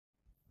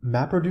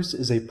MapReduce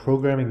is a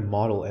programming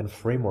model and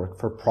framework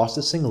for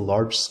processing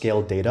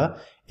large-scale data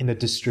in a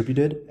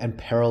distributed and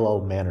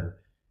parallel manner,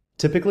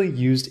 typically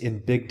used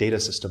in big data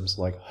systems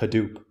like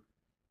Hadoop.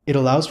 It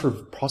allows for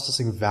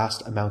processing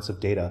vast amounts of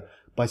data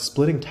by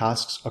splitting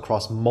tasks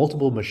across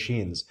multiple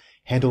machines,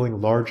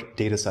 handling large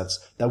datasets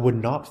that would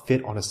not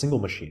fit on a single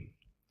machine.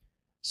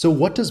 So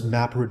what does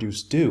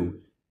MapReduce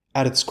do?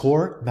 At its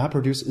core,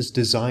 MapReduce is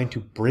designed to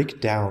break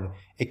down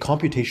a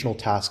computational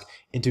task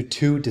into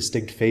two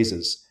distinct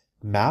phases: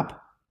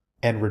 map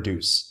and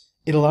reduce.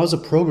 It allows a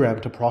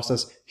program to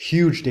process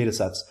huge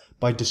datasets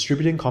by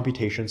distributing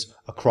computations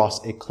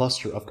across a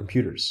cluster of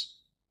computers.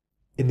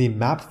 In the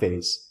map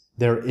phase,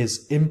 there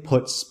is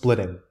input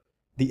splitting.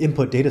 The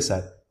input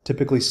dataset,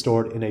 typically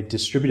stored in a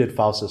distributed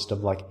file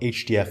system like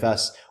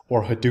HDFS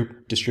or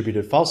Hadoop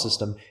distributed file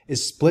system,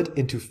 is split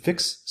into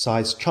fixed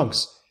size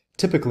chunks,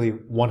 typically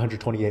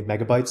 128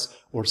 megabytes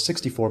or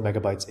 64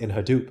 megabytes in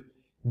Hadoop.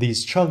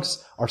 These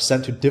chunks are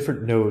sent to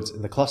different nodes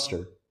in the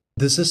cluster.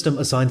 The system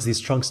assigns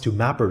these chunks to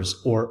mappers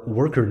or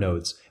worker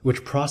nodes,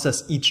 which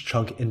process each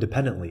chunk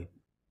independently.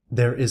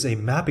 There is a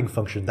mapping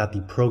function that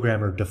the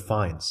programmer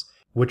defines,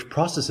 which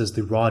processes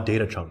the raw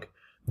data chunk.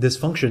 This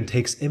function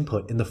takes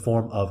input in the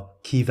form of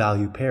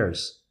key-value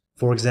pairs.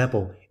 For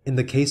example, in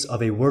the case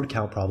of a word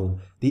count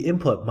problem, the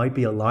input might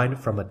be a line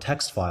from a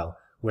text file,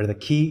 where the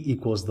key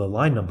equals the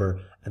line number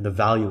and the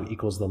value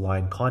equals the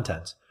line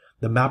content.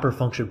 The mapper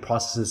function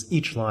processes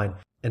each line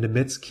and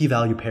emits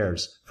key-value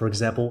pairs. For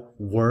example,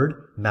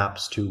 word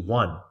maps to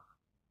 1.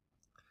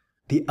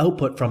 The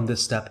output from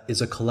this step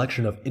is a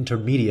collection of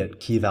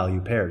intermediate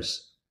key-value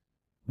pairs.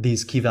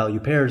 These key-value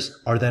pairs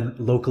are then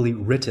locally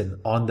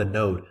written on the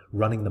node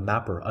running the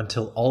mapper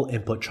until all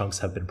input chunks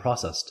have been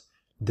processed.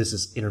 This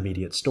is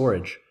intermediate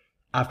storage.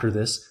 After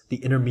this,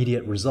 the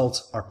intermediate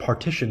results are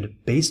partitioned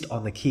based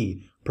on the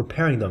key,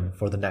 preparing them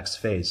for the next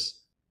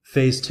phase.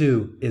 Phase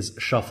 2 is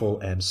shuffle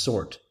and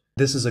sort.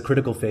 This is a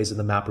critical phase in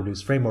the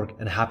MapReduce framework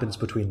and happens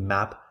between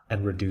map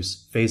and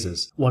reduce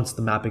phases. Once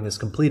the mapping is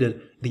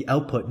completed, the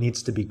output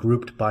needs to be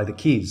grouped by the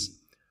keys.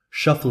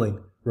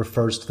 Shuffling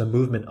refers to the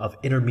movement of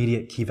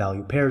intermediate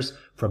key-value pairs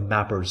from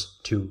mappers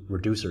to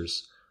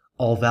reducers.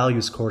 All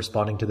values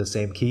corresponding to the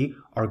same key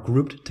are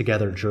grouped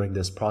together during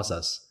this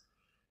process.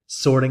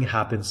 Sorting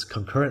happens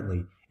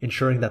concurrently,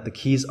 ensuring that the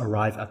keys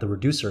arrive at the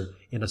reducer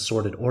in a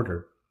sorted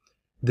order.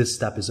 This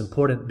step is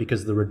important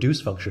because the reduce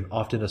function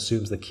often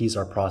assumes the keys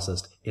are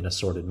processed in a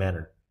sorted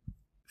manner.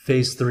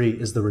 Phase 3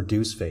 is the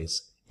reduce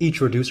phase. Each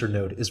reducer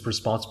node is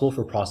responsible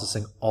for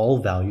processing all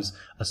values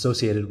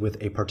associated with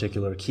a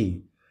particular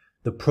key.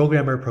 The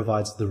programmer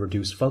provides the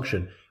reduce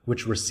function,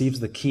 which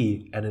receives the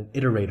key and an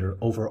iterator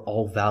over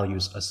all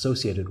values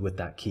associated with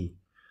that key.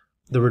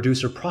 The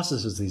reducer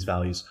processes these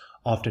values,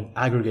 often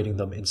aggregating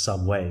them in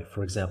some way,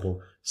 for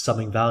example,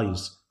 summing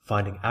values,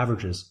 finding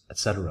averages,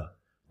 etc.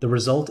 The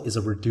result is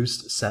a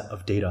reduced set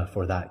of data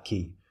for that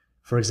key.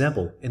 For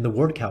example, in the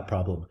word count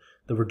problem,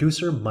 the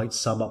reducer might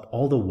sum up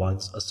all the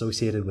ones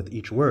associated with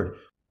each word,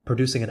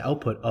 producing an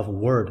output of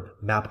word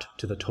mapped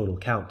to the total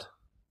count.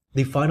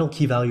 The final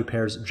key-value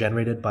pairs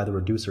generated by the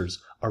reducers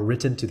are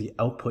written to the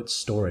output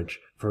storage,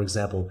 for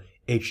example,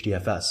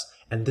 HDFS,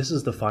 and this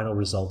is the final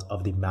result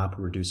of the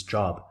MapReduce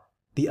job.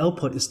 The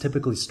output is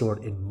typically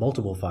stored in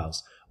multiple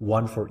files,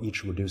 one for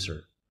each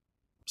reducer.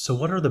 So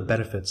what are the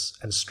benefits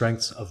and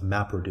strengths of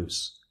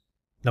MapReduce?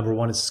 Number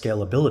 1 is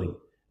scalability.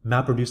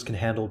 MapReduce can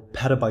handle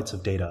petabytes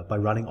of data by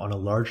running on a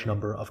large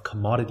number of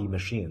commodity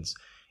machines.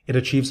 It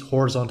achieves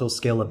horizontal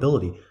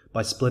scalability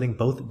by splitting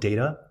both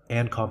data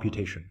and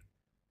computation.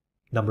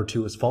 Number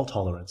 2 is fault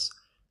tolerance.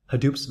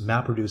 Hadoop's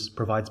MapReduce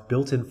provides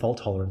built-in fault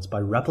tolerance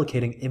by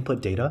replicating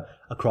input data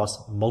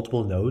across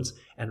multiple nodes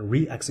and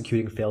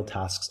re-executing failed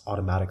tasks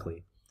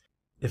automatically.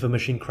 If a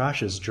machine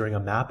crashes during a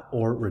map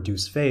or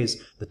reduce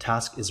phase, the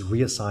task is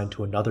reassigned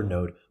to another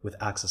node with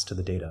access to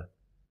the data.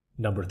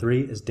 Number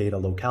 3 is data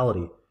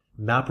locality.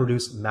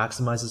 MapReduce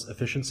maximizes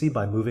efficiency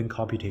by moving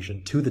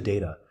computation to the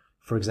data.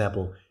 For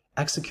example,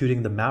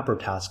 executing the mapper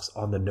tasks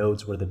on the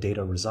nodes where the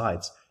data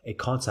resides, a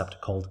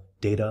concept called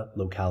data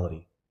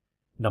locality.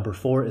 Number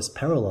 4 is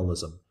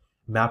parallelism.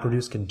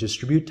 MapReduce can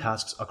distribute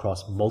tasks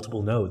across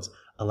multiple nodes,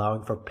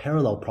 allowing for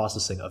parallel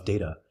processing of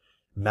data.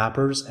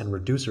 Mappers and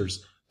reducers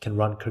can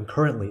run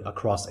concurrently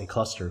across a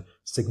cluster,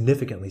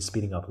 significantly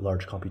speeding up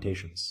large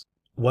computations.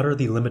 What are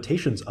the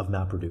limitations of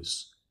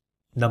MapReduce?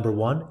 Number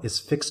 1 is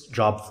fixed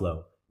job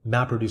flow.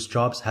 MapReduce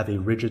jobs have a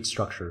rigid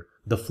structure.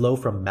 The flow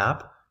from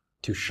map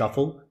to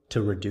shuffle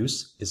to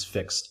reduce is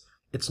fixed.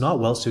 It's not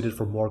well suited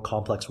for more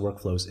complex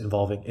workflows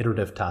involving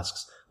iterative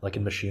tasks like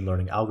in machine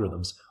learning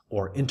algorithms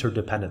or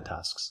interdependent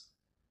tasks.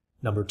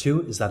 Number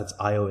 2 is that it's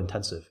I/O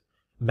intensive.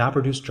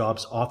 MapReduce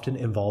jobs often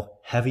involve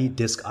heavy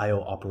disk I/O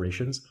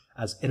operations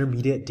as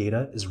intermediate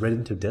data is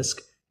written to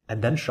disk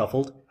and then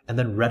shuffled and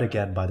then read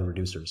again by the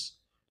reducers.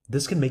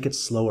 This can make it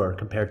slower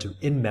compared to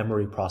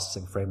in-memory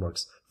processing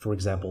frameworks, for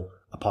example,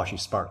 Apache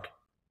Spark.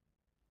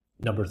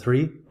 Number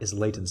 3 is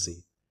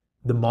latency.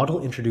 The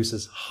model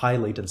introduces high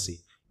latency,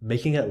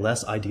 making it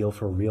less ideal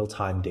for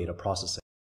real-time data processing.